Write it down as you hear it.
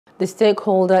The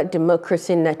Stakeholder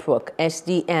Democracy Network,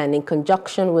 SDN, in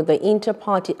conjunction with the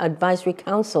Inter-Party Advisory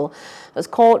Council, has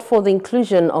called for the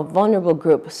inclusion of vulnerable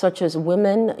groups such as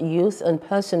women, youth, and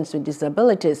persons with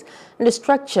disabilities in the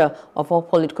structure of all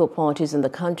political parties in the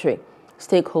country.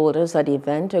 Stakeholders at the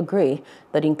event agree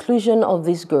that inclusion of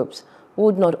these groups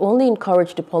would not only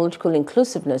encourage the political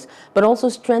inclusiveness, but also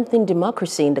strengthen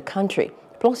democracy in the country.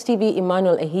 Plus TV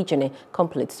Emmanuel Ehijene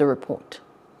completes the report.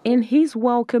 In his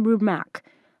welcome remark,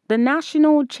 the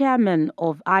national chairman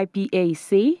of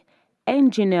IPAC,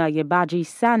 Engineer Yebaji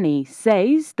Sani,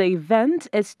 says the event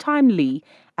is timely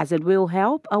as it will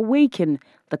help awaken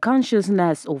the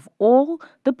consciousness of all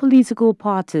the political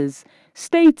parties,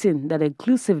 stating that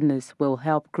inclusiveness will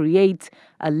help create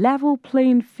a level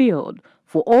playing field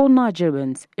for all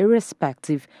Nigerians,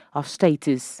 irrespective of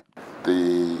status.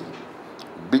 The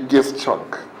biggest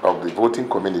chunk of the voting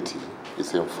community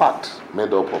is in fact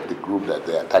made up of the group that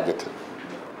they are targeting,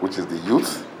 which is the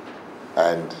youth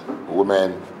and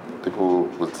women, people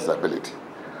with disability.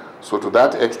 So to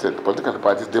that extent, political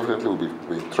parties definitely will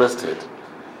be interested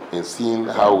in seeing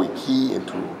how we key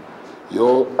into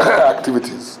your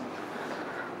activities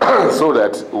so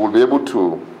that we will be able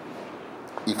to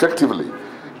effectively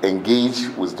engage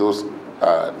with those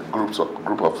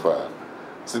group of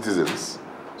citizens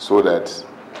so that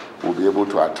we'll be able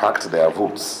to attract their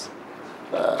votes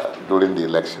during the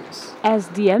elections.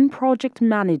 SDN Project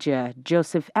Manager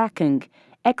Joseph Akeng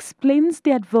explains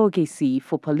the advocacy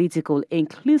for political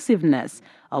inclusiveness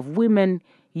of women,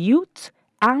 youth,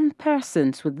 and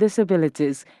persons with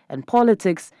disabilities in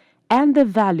politics and the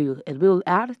value it will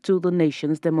add to the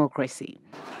nation's democracy.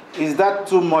 Is that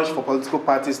too much for political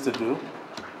parties to do?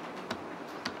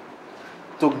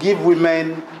 To give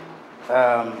women,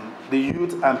 the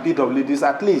youth and PWDs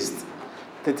at least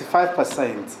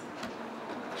 35%.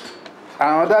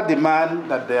 Another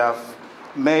demand that they have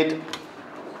made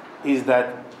is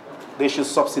that they should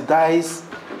subsidize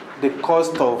the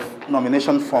cost of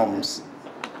nomination forms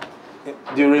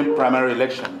during primary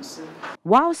elections.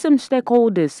 While some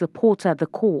stakeholders supported the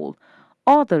call,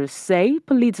 others say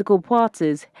political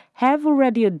parties have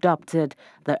already adopted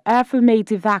the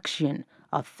affirmative action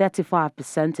of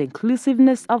 35%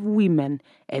 inclusiveness of women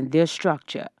in their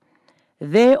structure.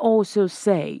 They also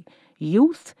say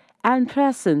youth and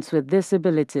persons with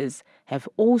disabilities have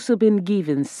also been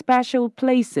given special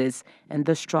places in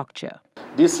the structure.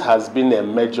 This has been a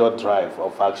major drive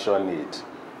of action aid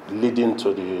leading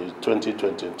to the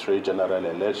 2023 general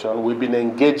election. We've been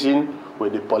engaging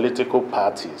with the political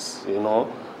parties,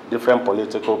 different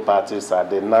political parties at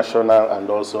the national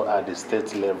and also at the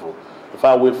state level. In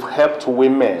fact, we've helped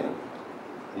women,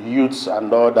 youths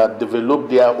and all that develop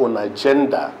their own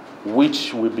agenda,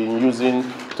 which we've been using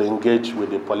to engage with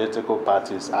the political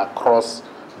parties across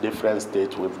different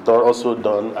states. We've also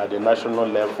done at the national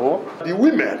level. The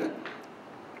women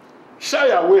shy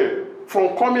away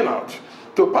from coming out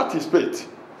to participate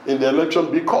in the election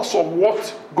because of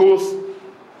what goes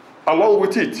along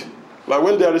with it. Like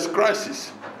when there is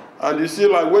crisis, and you see,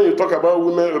 like when you talk about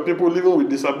women or people living with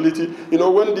disability,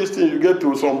 when this thing, you get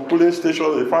to some polling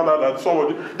stations, they find out that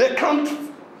somebody, they can't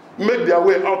make their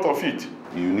way out of it.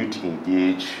 You need to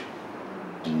engage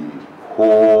the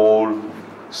whole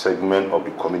segment of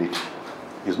the community.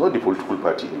 It's not the political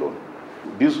party alone.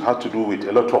 This has to do with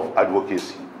a lot of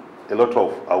advocacy, a lot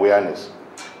of awareness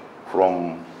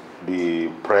from the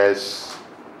press,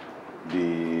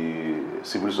 the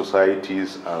civil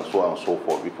societies, and so on and so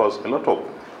forth. Because a lot of,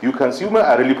 you can see women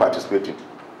are really participating,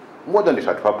 more than the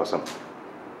 35%.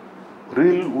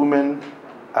 Real women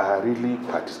are really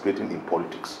participating in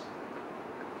politics.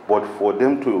 But for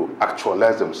them to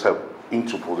actualize themselves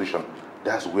into position,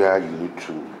 that's where you need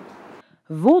to.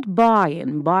 Vote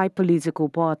buy-in by political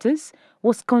parties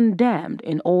was condemned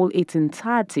in all its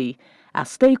entirety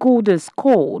as stakeholders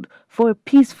called for a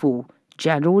peaceful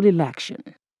general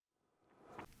election.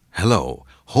 Hello,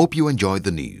 hope you enjoyed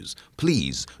the news.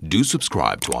 Please do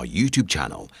subscribe to our YouTube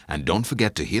channel and don't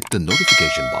forget to hit the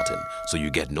notification button so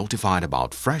you get notified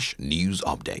about fresh news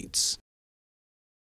updates.